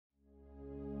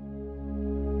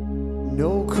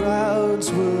No crowds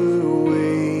were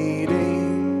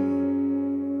waiting,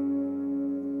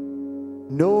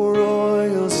 no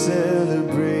royal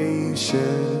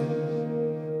celebration,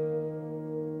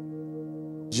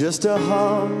 just a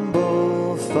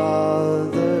humble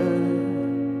father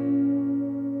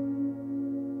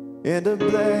and a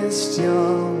blessed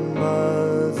young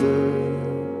mother,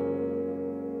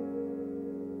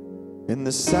 and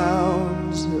the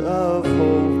sounds of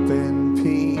hope and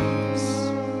peace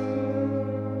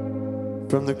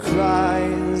from the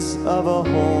cries of a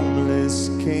homeless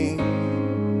king.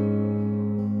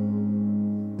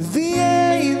 The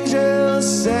angels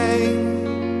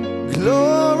sang,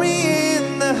 glory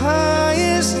in the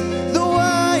highest. The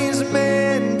wise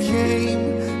men came,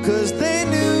 'cause they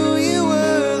knew you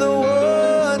were the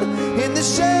one. And the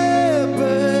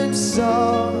shepherds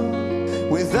saw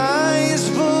with eyes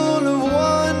full of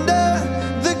wonder,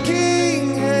 the King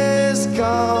has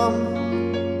come,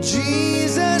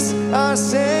 Jesus our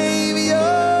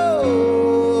Savior.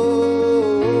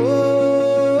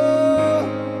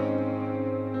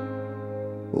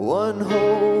 One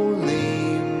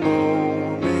holy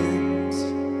moment,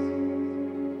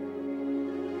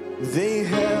 they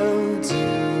held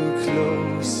you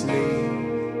closely,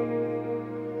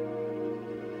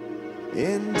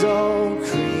 and all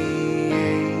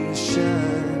creation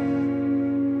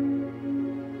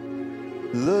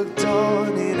looked on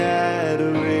in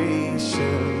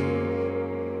adoration,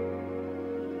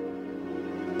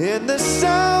 and the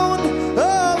sound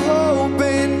of hope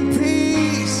and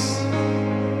peace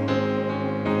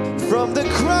from the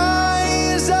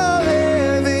cries of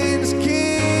heaven's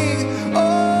King.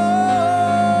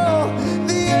 Oh,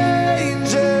 the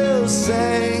angels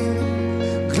sang,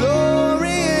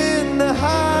 glory in the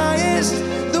highest.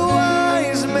 The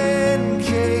wise men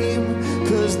came,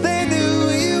 'cause they knew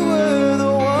you were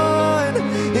the one.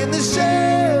 And the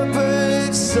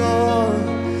shepherds saw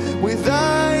with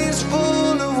eyes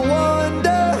full of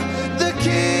wonder, the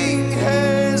King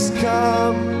has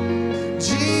come,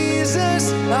 Jesus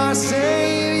our Savior.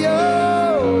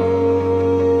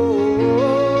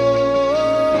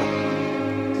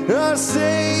 Our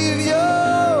Savior,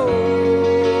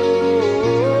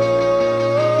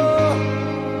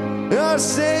 our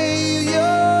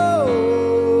Savior.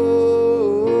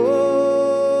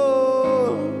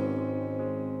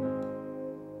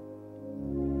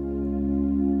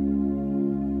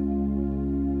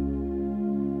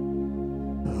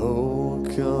 Oh,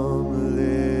 come,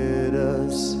 let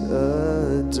us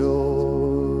adore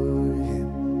Him.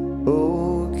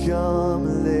 Oh, come,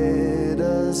 let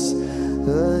us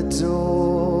adore